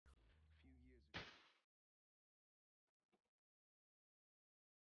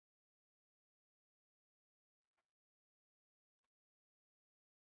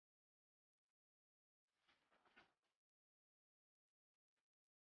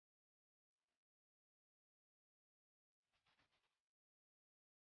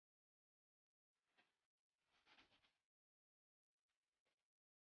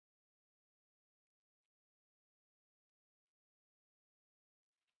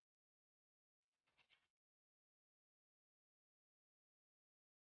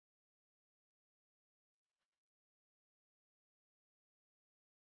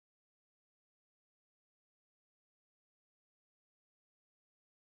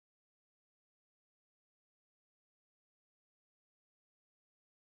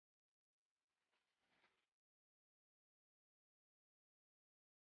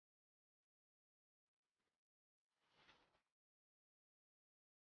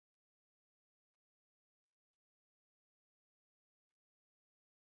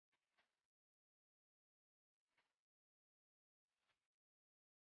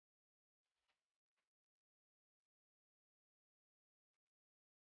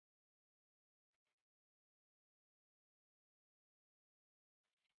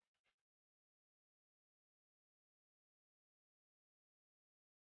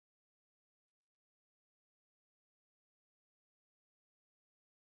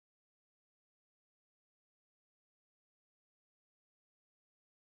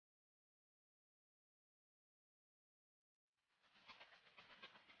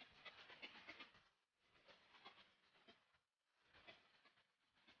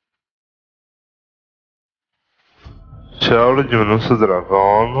Čau lidi, jmenuji se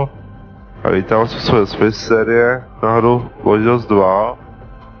Dragon a vítám vás u své Space série na hru Pavoučí 2.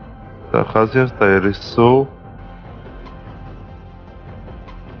 Nacházím v Tyrisu.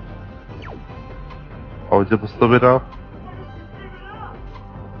 Autě postavit.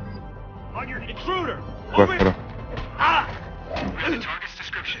 Sakra.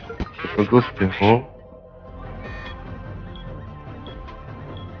 To stihu.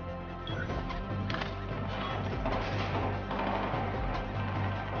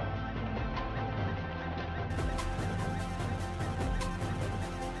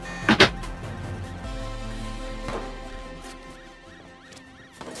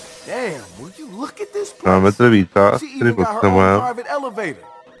 Damn, will you look at this Máme tady výtah, She který even got her own potřebujeme private elevator.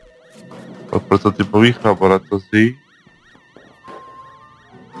 od prototypových laboratoří.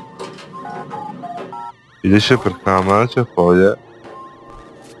 Když je prcháme, že v pohodě.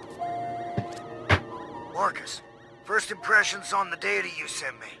 Marcus, first impressions on the data you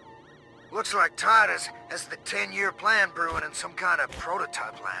sent me. Looks like Titus has the 10-year plan brewing in some kind of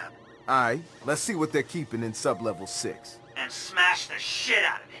prototype lab. Alright, let's see what they're keeping in sub-level 6. And smash the shit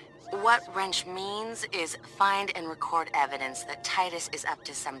out of it. What Wrench means is find and record evidence that Titus is up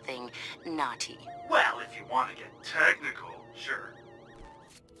to something naughty. Well, if you want to get technical, sure.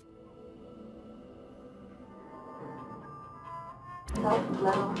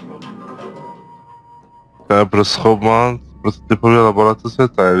 To je proskoumat prototypové laboratoře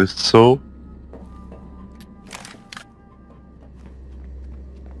Tyrisu.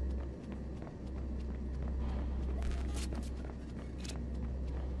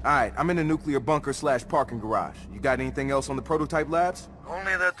 Alright, I'm in the nuclear bunker / parking garage. You got anything else on the prototype labs?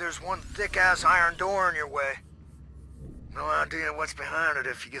 Only that there's one thick-ass iron door in your way. No idea what's behind it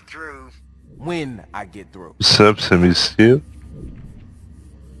if you get through. When I get through. Jsem si myslel.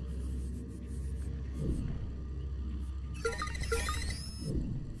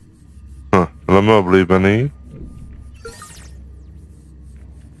 Velmi oblíbený.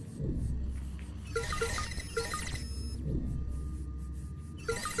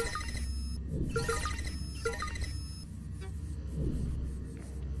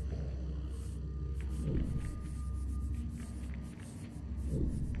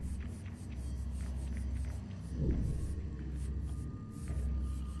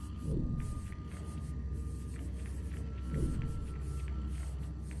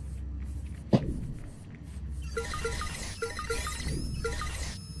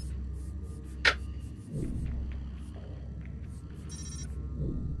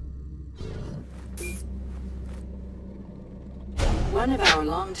 One of our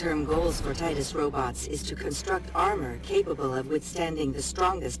long-term goals for Titus robots is to construct armor capable of withstanding the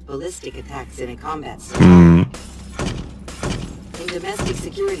strongest ballistic attacks in a combat zone. In domestic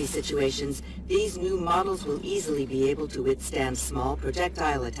security situations, these new models will easily be able to withstand small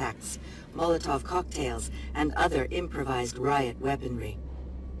projectile attacks, Molotov cocktails, and other improvised riot weaponry.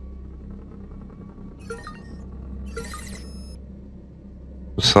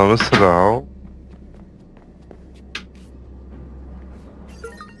 Dostáváme se dál.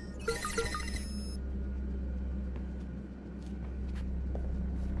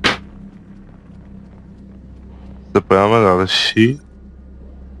 Zapojíme další.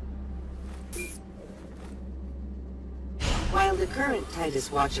 While the current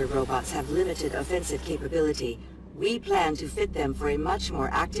Titus Watcher robots have limited offensive capability, we plan to fit them for a much more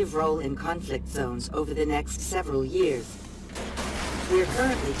active role in conflict zones over the next several years. We are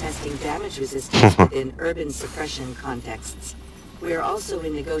currently testing damage resistance within urban suppression contexts. We are also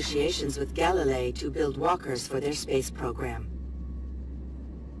in negotiations with Galilei to build walkers for their space program.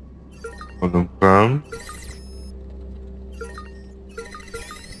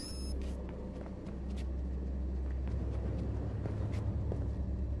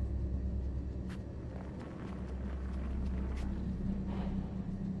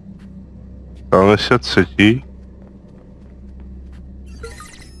 Tam ještě třetí.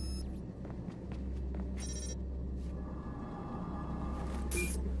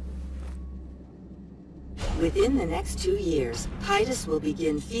 Within the next 2 years, Titus will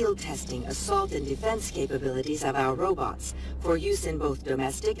begin field testing assault and defense capabilities of our robots for use in both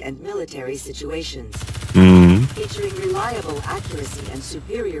domestic and military situations. Featuring reliable accuracy and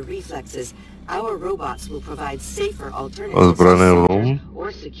superior reflexes, our robots will provide safer alternatives to soldiers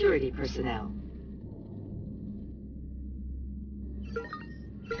or security personnel.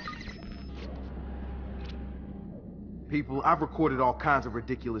 People, I've recorded all kinds of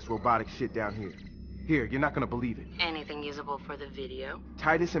ridiculous robotic shit down here. Here, you're not gonna believe it. Anything usable for the video?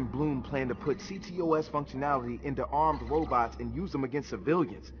 Titus and Bloom plan to put CTOS functionality into armed robots and use them against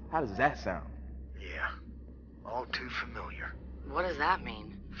civilians. How does that sound? Yeah. all too familiar. What does that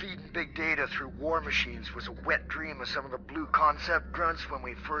mean? Feeding big data through war machines was a wet dream of some of the blue concept grunts when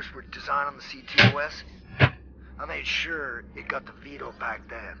we first were designing the CTOS. I made sure it got the veto back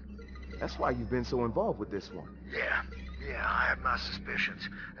then. That's why you've been so involved with this one. Yeah, I had my suspicions.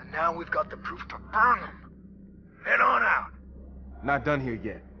 And now we've got the proof to burn them. Head on out. Not done here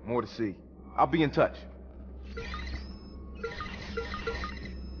yet. More to see. I'll be in touch.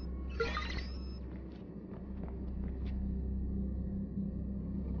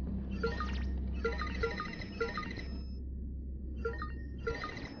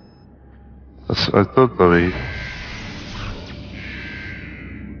 To tady.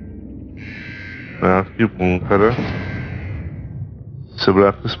 Nějaký bunkr. Se bude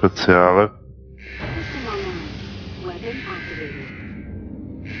jako speciále.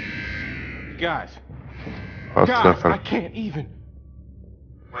 Guys, I can't even.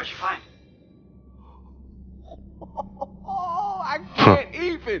 What'd you find? Oh, I can't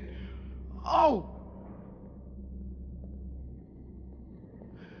even. Oh.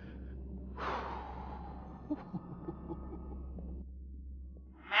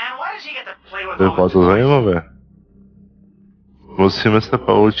 Man, why does he get to play with To je to zajímavé. Musíme se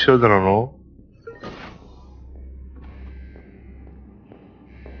poučit od dronu.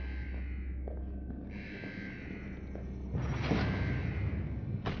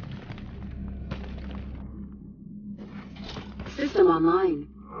 System online.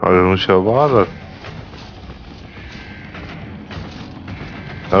 Ale musí ovládat.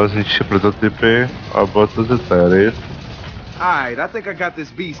 Ale zničí prototypy a bylo to detaily. Alright, I think I got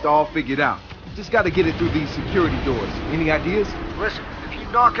this beast all figured out. Just gotta get it through these security doors. Any ideas? Listen, if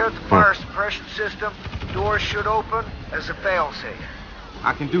you knock out the fire suppression system, doors should open as a failsafe.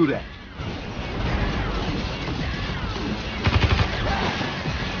 I can do that.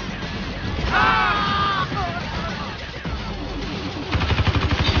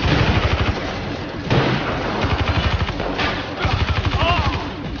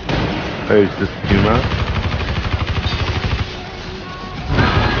 Hej, to s tím.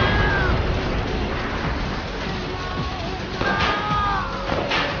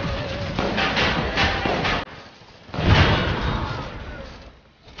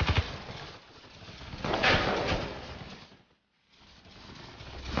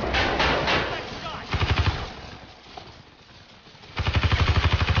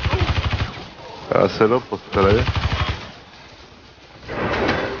 Já se do postele.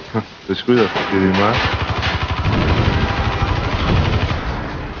 Trošku zaskvělíme.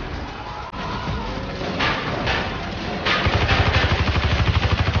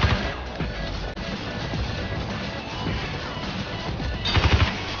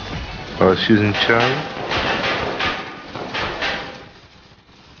 Další zničen.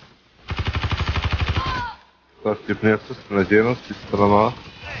 Tak typně něco s nadějností strana.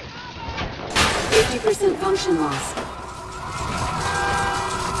 50% function loss.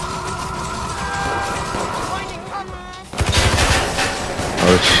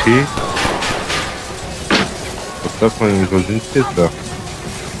 Další. Tak mají hodinky tak.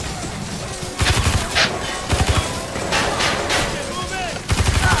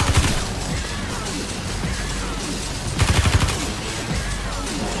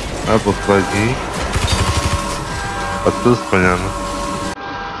 A poslední. A to splněno.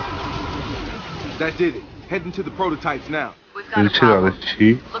 That did it. Heading to the prototypes now. We've got a Zničí problem.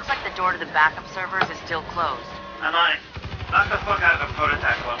 další. Looks like the door to the backup servers is still closed. I'm on it. Knock the fuck out of the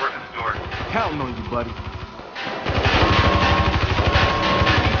prototype while I'm working the door. Counting on you, buddy.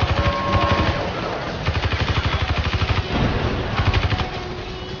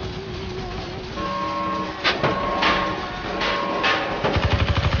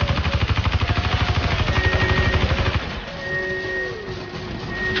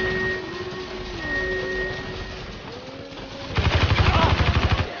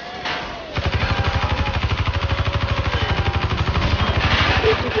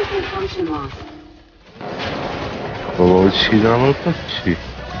 Pavoučí dáme patří.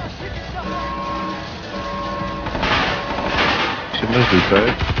 Číme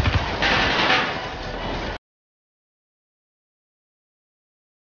zvítek.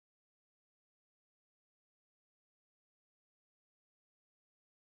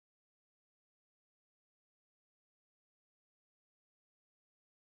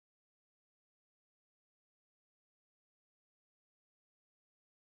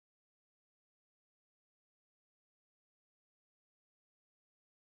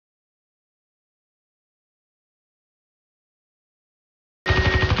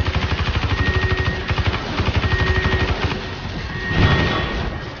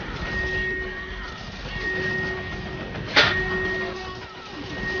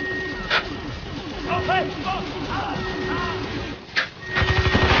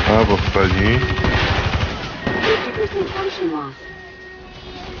 poslední. 50% function loss.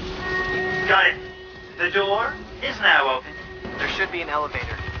 Got it. The door is now open. There should be an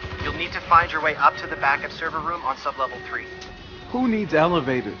elevator. You'll need to find your way up to the backup server room on sublevel 3. Who needs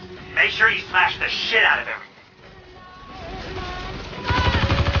elevators? Make sure you smash the shit out of everything.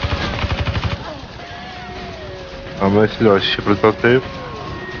 Máme ještě další prototyp.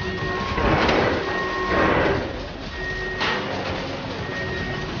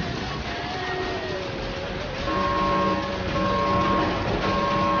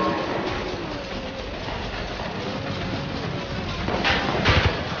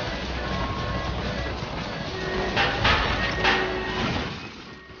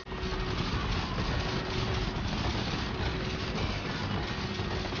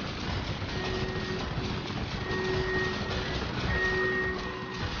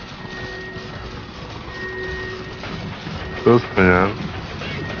 Byl splněn.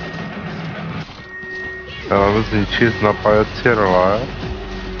 Já mám zničit napájecí relé.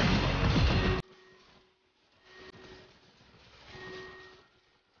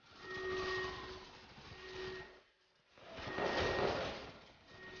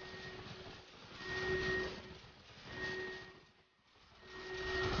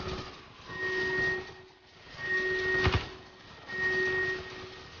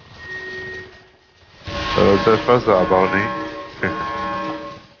 To je fakt zábavný.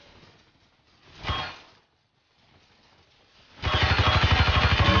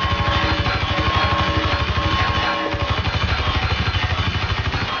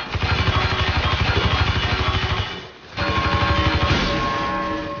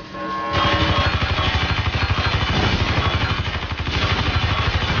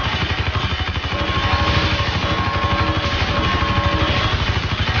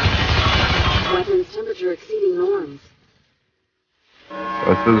 Exceeding norms.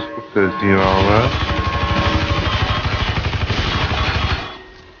 A to trošku přezdíváme.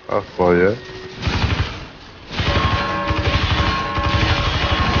 A v pohodě.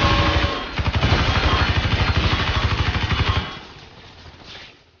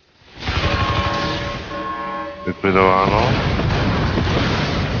 Vyklidováno.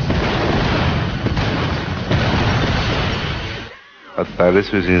 A tady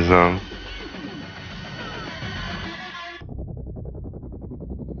si vyříznám.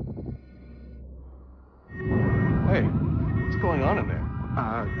 Hey, what's going on in there?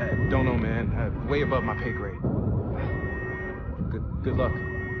 Don't know, man. Way above my pay grade. Good luck.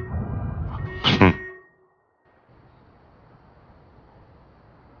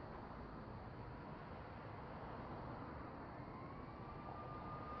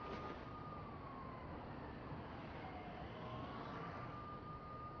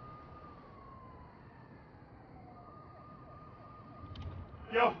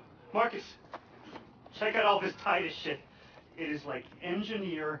 Yo, Marcus, check out all this Titus shit. It is like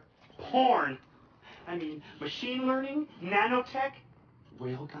engineer porn. I mean, machine learning, nanotech,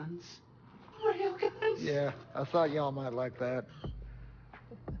 railguns. Railguns? Yeah, I thought y'all might like that.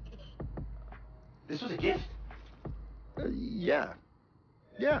 This was a gift. Yeah.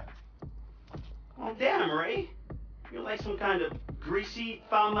 Yeah. Oh, damn, Ray. You're like some kind of greasy,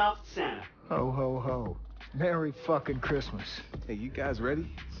 foul-mouthed Santa. Ho, ho, ho. Merry fucking Christmas. Hey, you guys ready?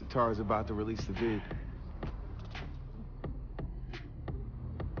 Satara's about to release the vid.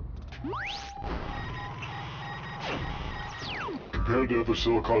 Compared to other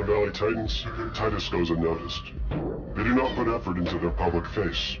Silicon Valley titans, Titus goes unnoticed. They do not put effort into their public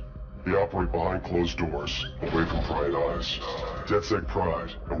face. They operate behind closed doors, away from prying eyes. DedSec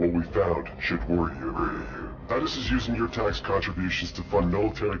pride, and what we found should worry you. Titus is using your tax contributions to fund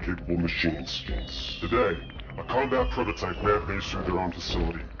military-capable machines. Today, a combat prototype rampaged through their own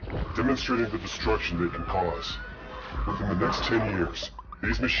facility, demonstrating the destruction they can cause. Within the next 10 years,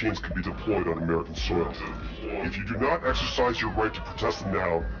 these machines could be deployed on American soil. If you do not exercise your right to protest them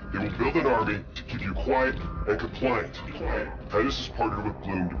now, they will build an army to keep you quiet and compliant. Titus has partnered with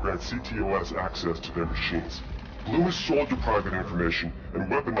Bloom to grant CTOS access to their machines. Bloom has sold your private information and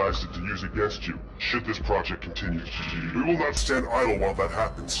weaponized it to use against you, should this project continue. We will not stand idle while that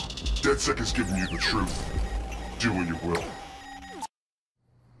happens. DedSec has given you the truth. Do what you will.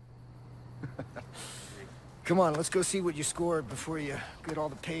 Come on, let's go see what you scored before you get all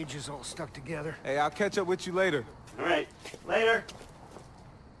the pages all stuck together. Hey, I'll catch up with you later. All right, later.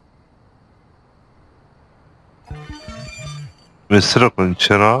 Mise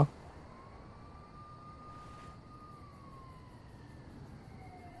dokončena.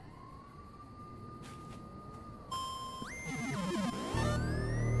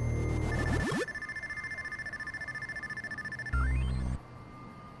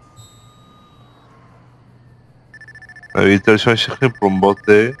 Vidíte, že mají všechny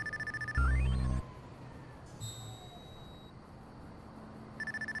plomboty.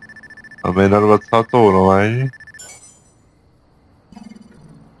 A my na 20. úroveň.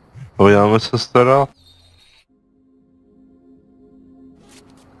 Podíváme se starat.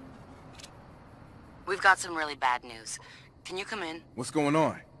 We've got some really bad news. Can you come in? What's going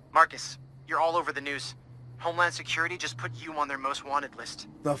on? Marcus, you're all over the news. Homeland Security just put you on their most wanted list.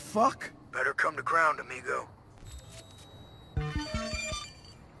 The fuck? Better come to ground, amigo.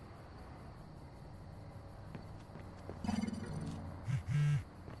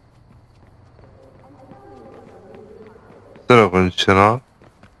 To je dokončeno.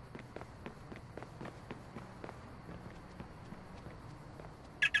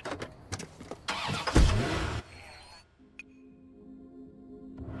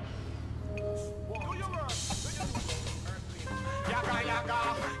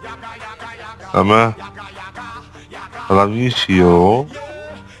 Dáme hlavní šílu.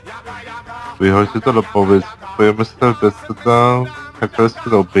 Vyhoďte to do pověc. Pojďme se tam tam, takhle se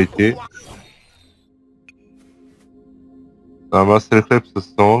do 5. Dáme asi rychle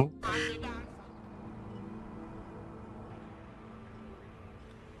přesun.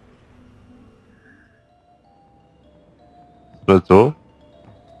 Jsme tu.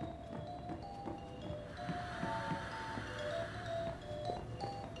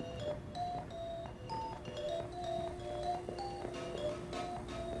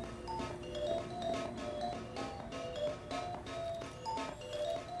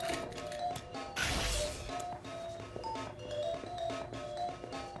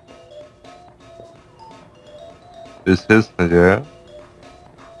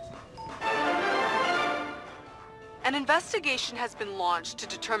 An investigation has been launched to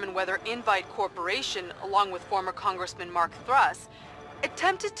determine whether Invite Corporation, along with former Congressman Mark Thruss,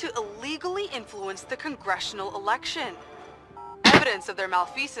 attempted to illegally influence the congressional election. Evidence of their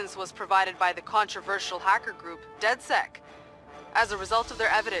malfeasance was provided by the controversial hacker group DedSec. As a result of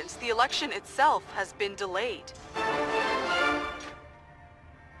their evidence, the election itself has been delayed.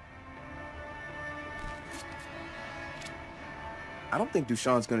 I don't think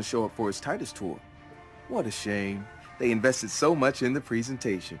Dushan's gonna show up for his Titus tour. What a shame. They invested so much in the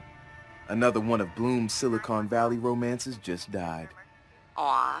presentation. Another one of Bloom's Silicon Valley romances just died.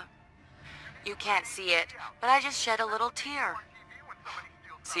 Aw. You can't see it, but I just shed a little tear.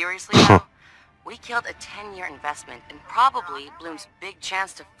 Seriously though, we killed a 10-year investment and probably Bloom's big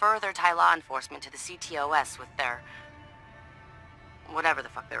chance to further tie law enforcement to the CTOS with their... whatever the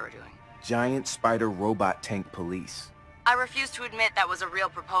fuck they were doing. Giant spider robot tank police. I refuse to admit that was a real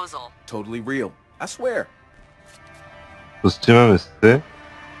proposal. Totally real. I swear. Pustíme misty.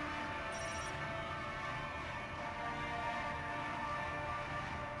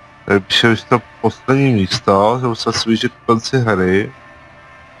 Píše už to poslední místo, že už se svíží k konci hry.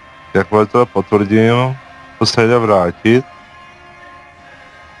 Jakmile to potvrdím, to se jde vrátit.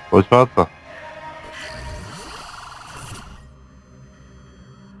 Pojďme na to.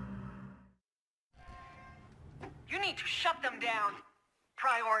 You need to shut them down.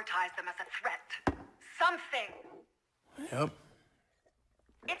 Prioritize them as a threat. Something. Yep.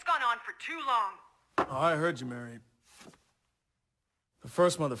 It's gone on for too long. Oh, I heard you, Mary. The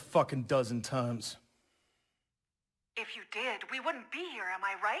first motherfucking dozen times. If you did, we wouldn't be here, am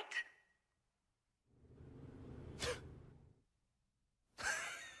I right?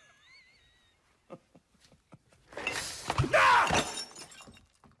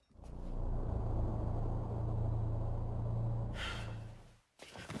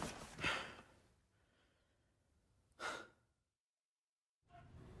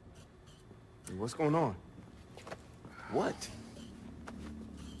 Hey, what's going on? What?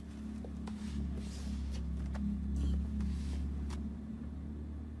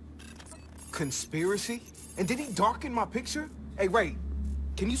 Conspiracy? And did he darken my picture? Hey, Ray,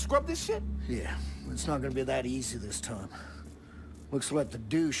 can you scrub this shit? Yeah, it's not gonna be that easy this time. Looks like the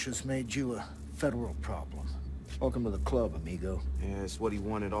douche has made you a federal problem. Welcome to the club, amigo. Yeah, it's what he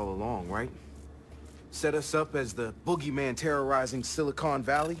wanted all along, right? Set us up as the boogeyman terrorizing Silicon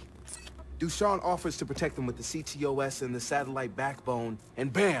Valley. Dushan offers to protect them with the CTOS and the satellite backbone,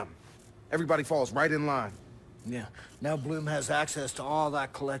 and bam! Everybody falls right in line. Yeah, now Bloom has access to all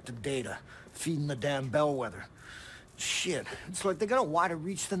that collected data, feeding the damn bellwether. Shit, it's like they got a wider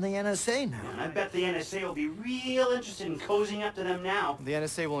reach than the NSA now. I bet the NSA will be real interested in cozying up to them now. The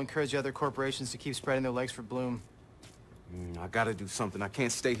NSA will encourage other corporations to keep spreading their legs for Bloom. I gotta do something. I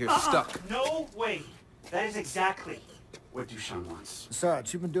can't stay here stuck. No way. That is exactly what Dushan wants.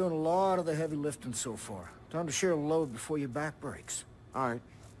 Besides, you've been doing a lot of the heavy lifting so far. Time to share a load before your back breaks. All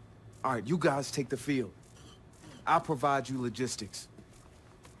right, you guys take the field. I'll provide you logistics.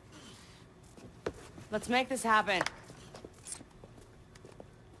 Let's make this happen.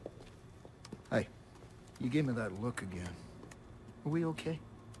 Hey, you gave me that look again. Are we okay?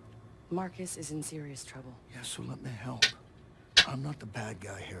 Marcus is in serious trouble. Yeah, so let me help. I'm not the bad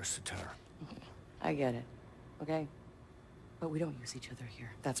guy here, Satara. I get it, okay? But we don't use each other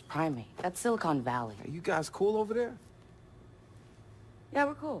here. That's Primate. That's Silicon Valley. Are you guys cool over there? Yeah,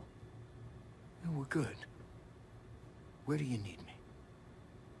 we're cool. Yeah, we're good. Where do you need me?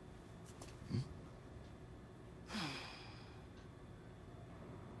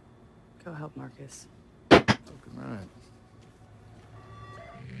 Go help Marcus. Oh, good night.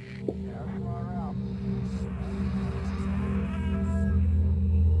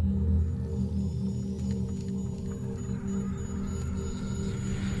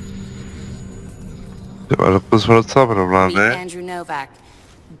 Meet Andrew Novak,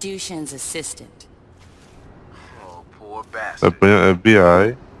 Dushan's assistant. Oh, poor bastard.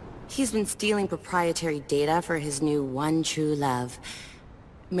 FBI. He's been stealing proprietary data for his new one true love,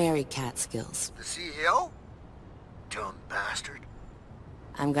 Mary Catskills. The CEO? Dumb bastard.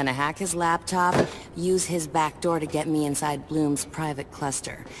 I'm gonna hack his laptop, use his backdoor to get me inside Bloom's private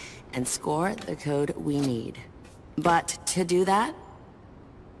cluster, and score the code we need. But to do that,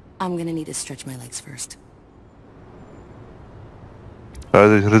 I'm gonna need to stretch my legs first.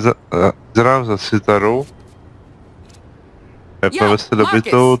 Dělám za Sitaru. Jakmile jste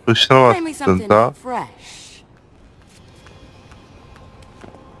dobitou Dushanova asistenta.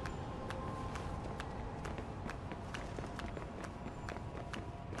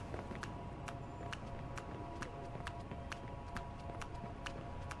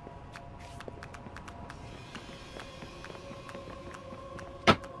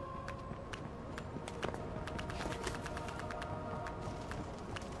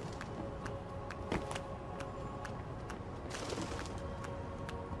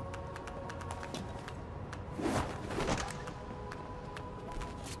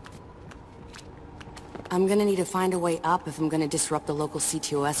 I'm gonna need to find a way up if I'm gonna disrupt the local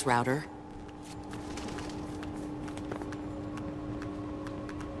CTOS router.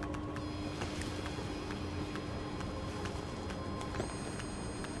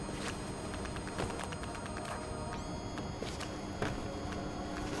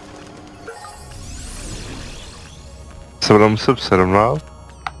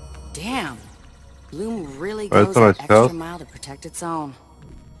 Damn. Bloom really goes an extra mile to protect its own.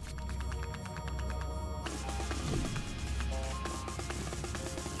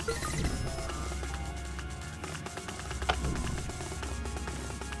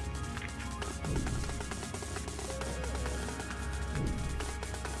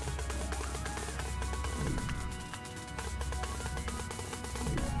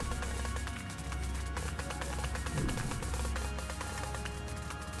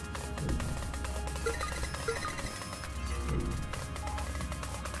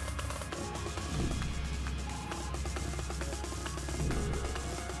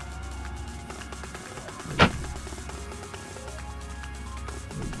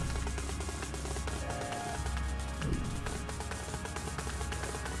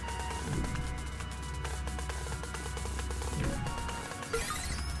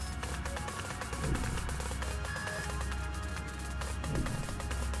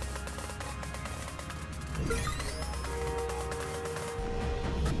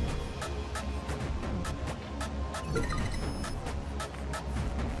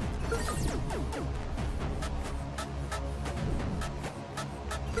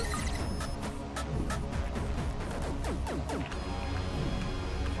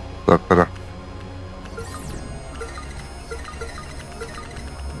 Sakra.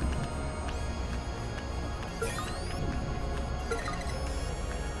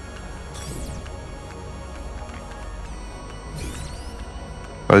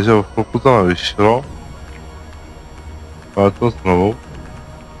 Takže pokud to nevyšlo, ale to znovu.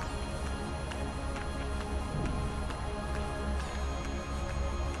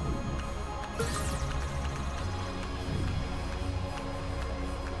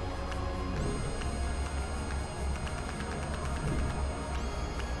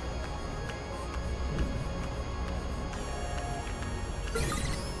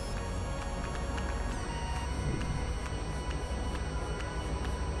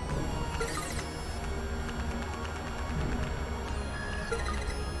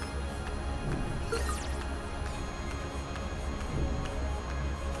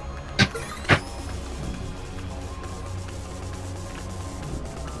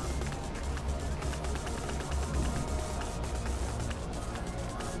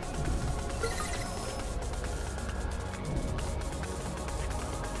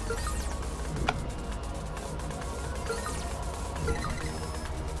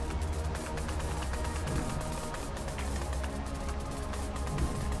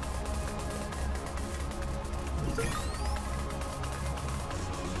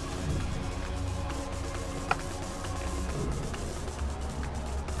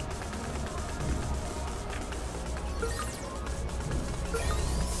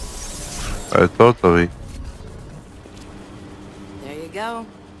 je to hotový. There you go.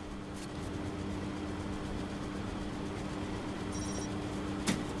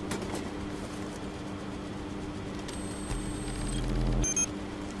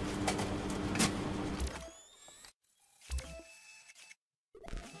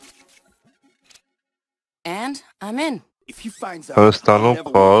 And I'm in. Stanu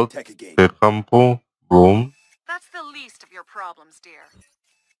kód ke kampu Bloom. That's the least of your problems, dear.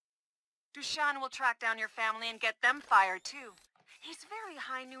 Dushan will track down your family and get them fired too. He's very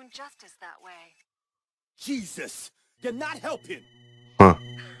high noon justice that way. Jesus, you're not helping.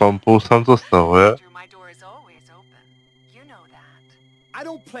 Kampu jsem to stahuje. My door is always open. You know that. I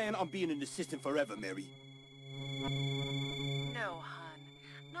don't plan on being an assistant forever, Mary. No, hon.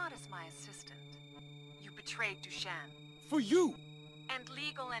 Not as my assistant. You betrayed Dushan. For you. And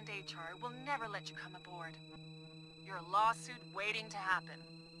legal and HR will never let you come aboard. Your lawsuit waiting to happen.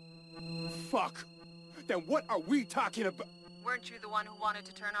 Fuck. Then what are we talking about? Weren't you the one who wanted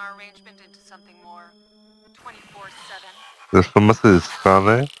to turn our arrangement into something more 24/7? Dostaneme se ze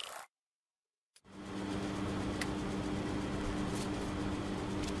strany.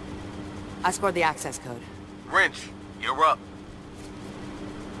 I scored the access code. Wrench, you're up.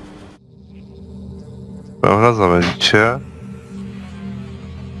 Prohra za Venče.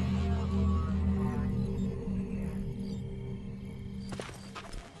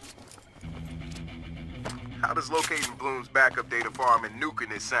 How does locating Bloom's backup data farm and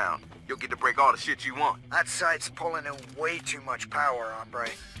nuking it sound? You'll get to break all the shit you want. That site's pulling in way too much power, hombre.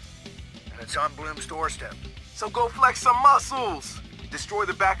 And it's on Bloom's doorstep. So go flex some muscles! Destroy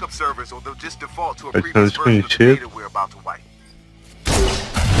the backup servers or they'll just default to a previous version of the data we're about to wipe.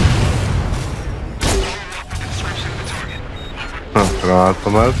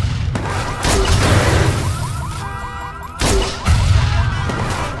 Rátomet.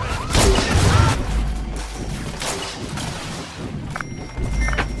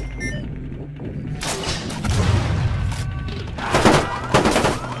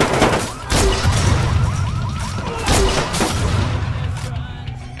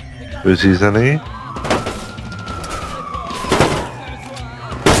 Vyřízený.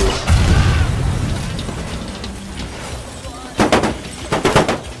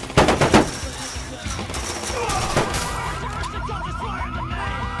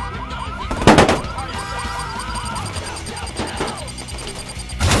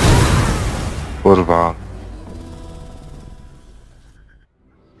 Kurva.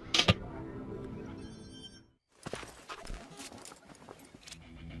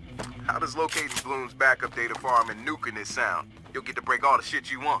 How does locating Bloom's backup data farm and nuking it sound? You'll get to break all the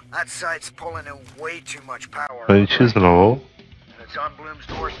shit you want. That site's pulling in way too much power. Venči znovu. And it's on Bloom's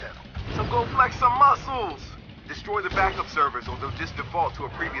doorstep. So go flex some muscles! Destroy the backup servers or they'll just default to a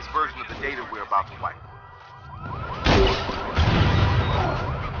previous version of the data we're about to wipe.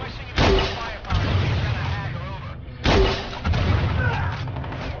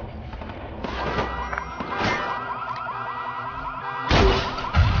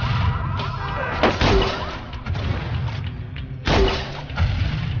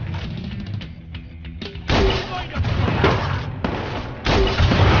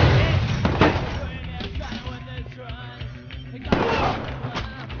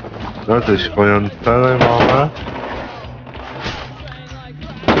 No ty špojonce tady máme.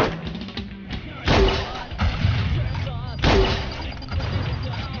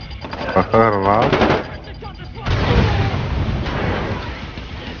 Takhle hranát.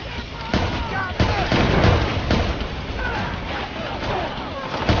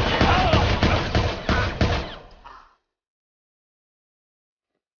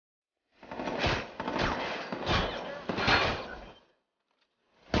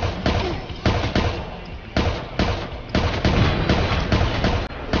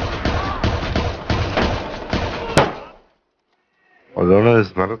 Odolný je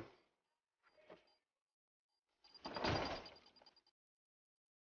smrt.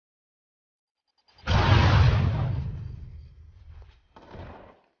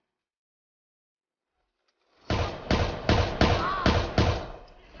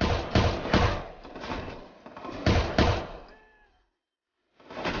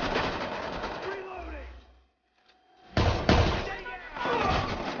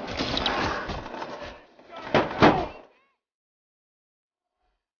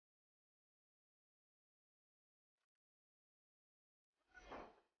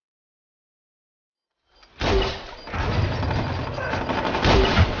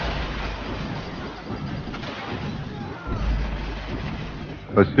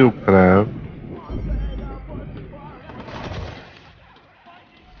 Taky ukrajem.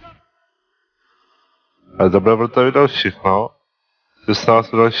 A dobré, bylo to video všechno. Dostávám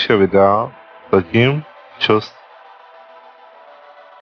se do dalšího videa. Zatím, čus.